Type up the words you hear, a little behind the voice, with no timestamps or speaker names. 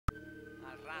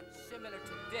shock similar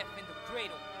to death in the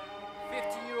cradle.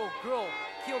 15-year-old girl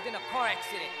killed in a car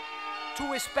accident.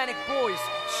 2 Hispanic boys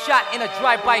shot in a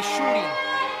drive-by shooting.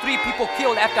 3 people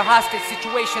killed after hostage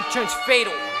situation turns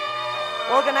fatal.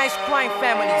 Organized crime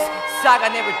families,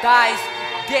 saga never dies.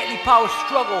 Deadly power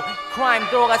struggle, crime,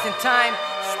 drogas, and time.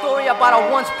 Story about a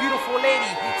once beautiful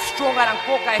lady, strung out on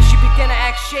coca as she began to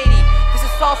act shady. This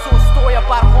is also a story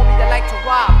about a homie that liked to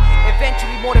rob,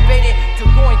 eventually motivated to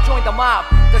go and join the mob.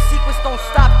 The sequence don't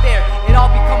stop there, it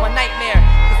all become a nightmare,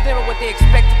 cause never would they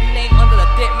expect to be laying under the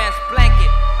dead man's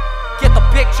blanket. Get the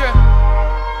picture?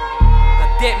 The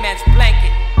dead man's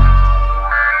blanket.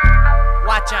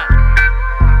 Watch on.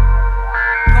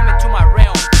 Coming to my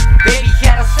realm. Baby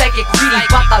had a psychic reading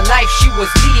about the life she was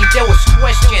leading. There was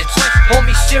questions,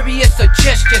 homie, serious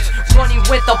suggestions. Running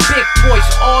with the big boys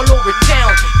all over town,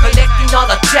 collecting all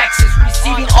the taxes,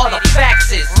 receiving all the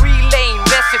faxes, Relaying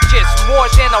messages, more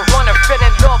than a runner. Fell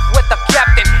in love with the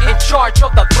captain in charge of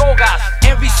the drogas.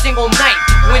 every single night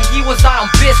when he was out on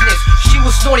business. She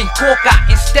was snorting coca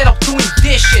instead of doing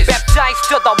dishes. Baptized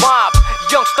to the mob,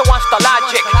 youngster wants the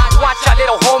logic. Watch out,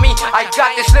 little homie, I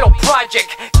got this little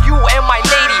project. You and my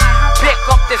lady, pick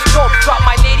up this dope. Drop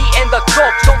my lady in the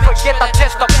dope, don't forget to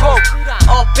test the coke.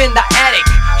 Up in the attic,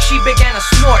 she began to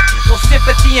snort. No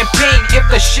sympathy and pain if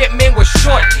the shipment was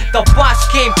short. The boss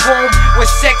came home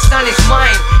with sex on his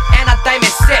mind and a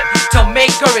diamond set to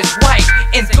make her his wife.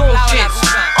 Indulgence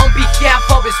on behalf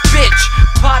of his bitch.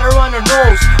 Powder on her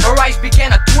nose, her eyes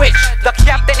began to twitch. The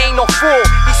captain ain't no fool,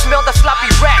 he smelled the sloppy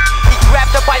rat. He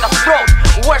grabbed her by the throat,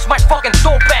 where's my fucking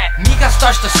dope at? Mika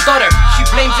starts to stutter, she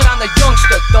blames it on the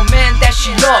youngster. The man that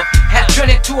she loved had turned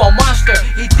into a monster.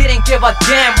 He didn't give a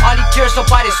damn, all he cares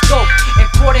about is dope.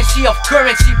 Importance of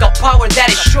currency, the power that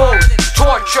it shows.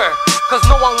 Torture, cause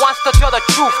no one wants to tell the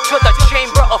truth to the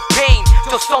chamber of pain,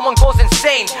 till someone goes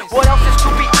insane. What else is to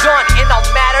be done in a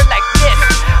matter like this?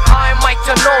 How am I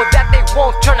to know that they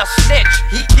won't turn a snitch?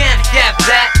 He can't have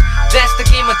that, that's the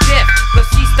game of death. Cause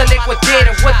he's the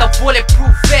liquidator with a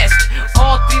bulletproof vest.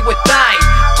 All 3 would die,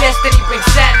 destiny brings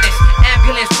sadness.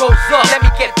 Ambulance rolls up, Let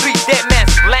me get 3 dead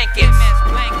man's blankets.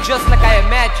 Just like I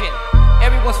imagined,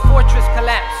 everyone's fortress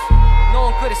collapsed. No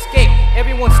one could escape,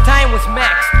 everyone's time was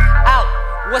maxed out.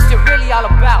 What's it really all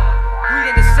about?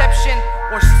 Greed and deception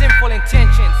or sinful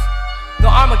intentions? The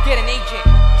Armageddon Agent,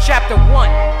 Chapter 1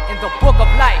 in the Book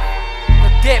of Life. The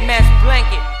dead man's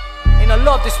blanket. In a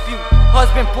love dispute,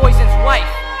 husband poisons wife.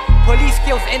 Police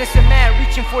kills innocent man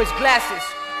reaching for his glasses.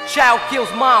 Child kills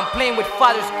mom playing with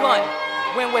father's gun.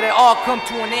 When will it all come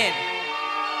to an end?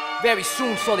 Very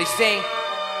soon, so they say.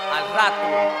 Al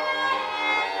rato.